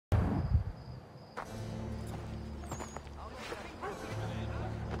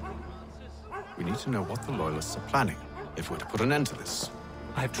We need to know what the Loyalists are planning, if we're to put an end to this.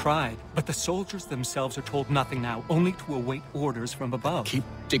 I've tried, but the soldiers themselves are told nothing now, only to await orders from above. Keep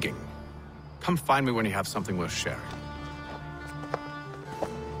digging. Come find me when you have something worth sharing.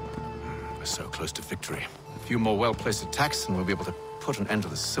 We're so close to victory. A few more well-placed attacks and we'll be able to put an end to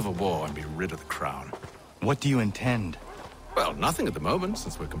the civil war and be rid of the crown. What do you intend? Well, nothing at the moment,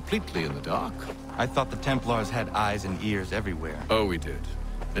 since we're completely in the dark. I thought the Templars had eyes and ears everywhere. Oh, we did.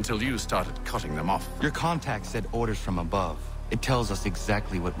 Until you started cutting them off. Your contact said orders from above. It tells us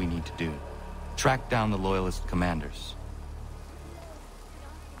exactly what we need to do. Track down the Loyalist commanders.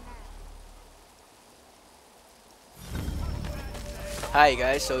 Hi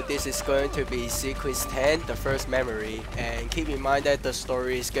guys, so this is going to be Sequence 10, the first memory, and keep in mind that the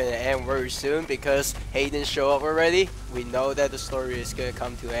story is going to end very soon because Hayden showed up already. We know that the story is going to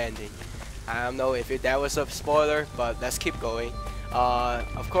come to an ending. I don't know if that was a spoiler, but let's keep going.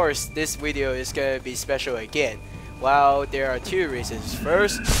 Of course, this video is going to be special again. Well, there are two reasons.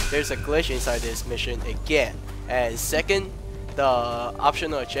 First, there's a glitch inside this mission again, and second, the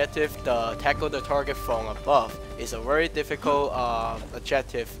optional objective, the tackle the target from above, is a very difficult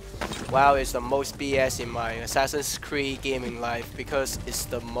objective. Wow, it's the most BS in my Assassin's Creed gaming life because it's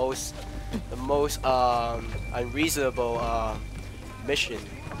the most unreasonable mission.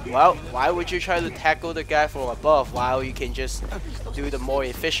 Well, why would you try to tackle the guy from above while you can just do the more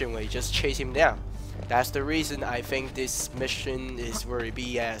efficient way, just chase him down? That's the reason I think this mission is very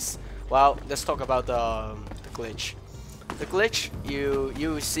BS. Well, let's talk about the glitch. The glitch, you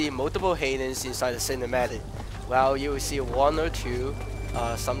will see multiple Haydens inside the cinematic. Well, you will see one or two,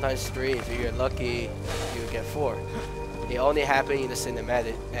 sometimes three. If you're lucky, you get four. They only happen in the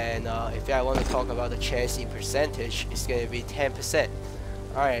cinematic. And if I want to talk about the chance in percentage, it's going to be 10%.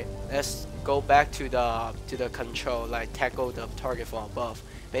 All right, let's go back to the control, like tackle the target from above.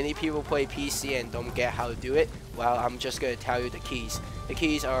 Many people play PC and don't get how to do it. Well, I'm just going to tell you the keys. The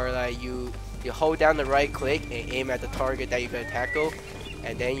keys are like you hold down the right click and aim at the target that you're going to tackle,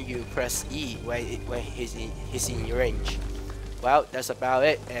 and then you press E when he's in your range. Well, that's about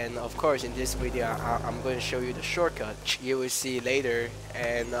it. And of course, in this video, I'm going to show you the shortcut. You will see later.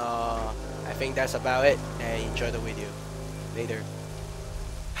 And I think that's about it. And enjoy the video. Later.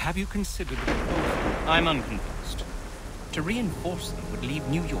 Have you considered the proposal? I'm unconvinced. To reinforce them would leave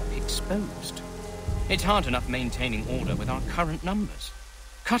New York exposed. It's hard enough maintaining order with our current numbers.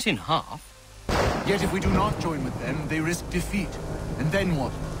 Cut in half. Yet if we do not join with them, they risk defeat. And then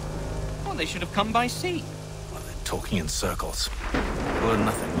what? Well, they should have come by sea. Well, they're talking in circles. We'll learn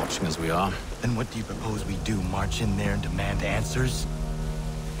nothing watching as we are. Then what do you propose we do? March in there and demand answers?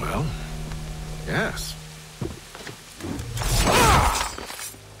 Well, yes.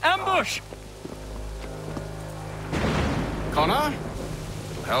 Ambush! Connor?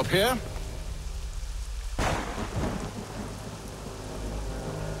 Little help here?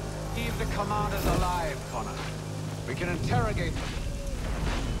 Leave the commanders alive, Connor. We can interrogate them.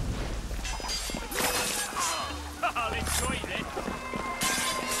 I'll enjoy this.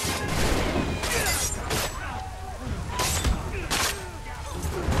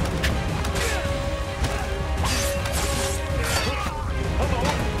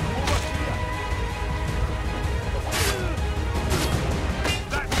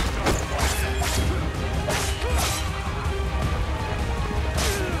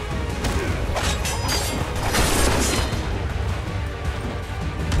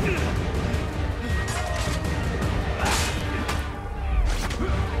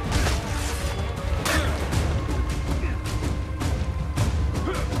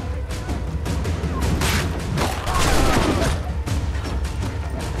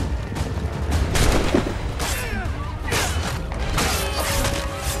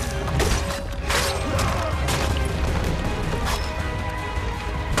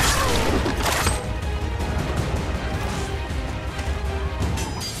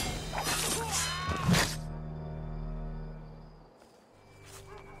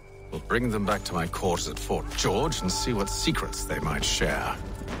 Bring them back to my quarters at Fort George and see what secrets they might share.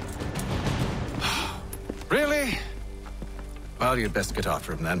 Really? Well, you'd best get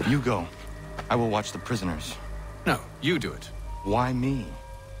after him then. You go. I will watch the prisoners. No, you do it. Why me?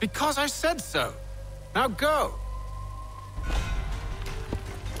 Because I said so. Now go.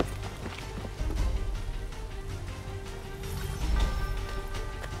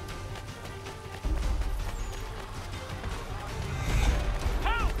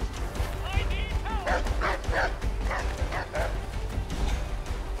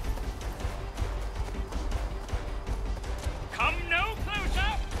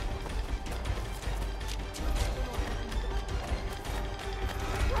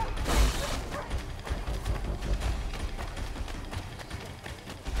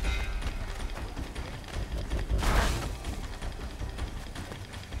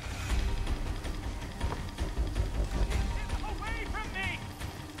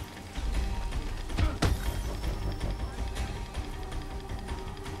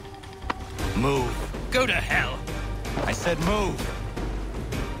 Move. Go to hell! I said move.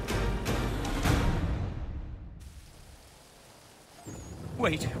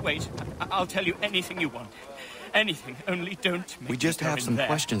 Wait. I'll tell you anything you want. Anything, only don't make We just me go have in some there.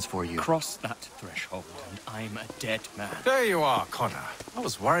 questions for you. Cross that threshold, and I'm a dead man. There you are, Connor. I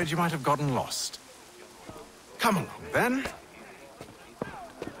was worried you might have gotten lost. Come along, then.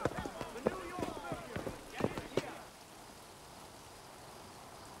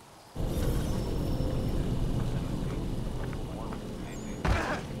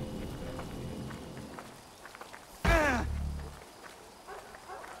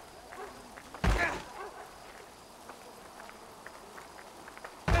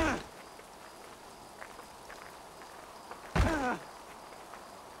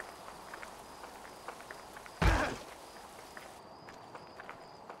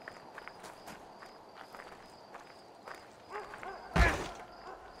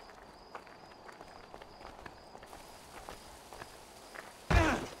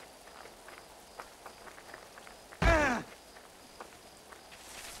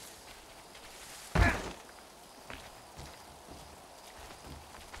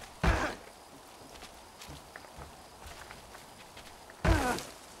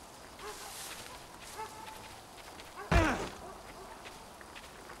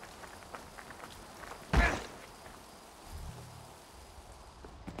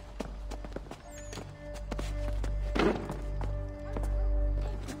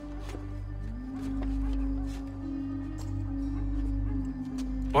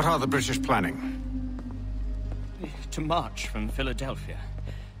 What are the British planning? To march from Philadelphia.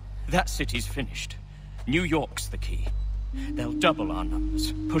 That city's finished. New York's the key. They'll double our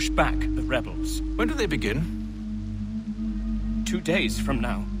numbers, push back the rebels. When do they begin? 2 days from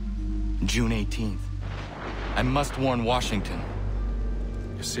now. June 18th. I must warn Washington.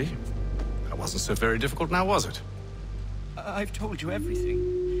 You see? That wasn't so very difficult now, was it? I've told you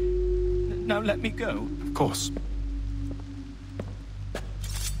everything. Now let me go. Of course.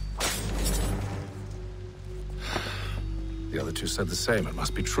 The other two said the same. It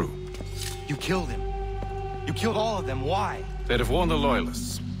must be true. You killed him. You killed all of them. Why? They'd have warned the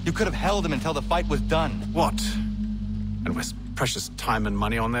Loyalists. You could have held him until the fight was done. What? And waste precious time and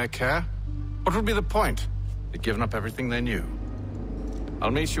money on their care? What would be the point? They'd given up everything they knew. I'll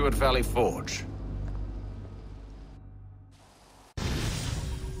meet you at Valley Forge.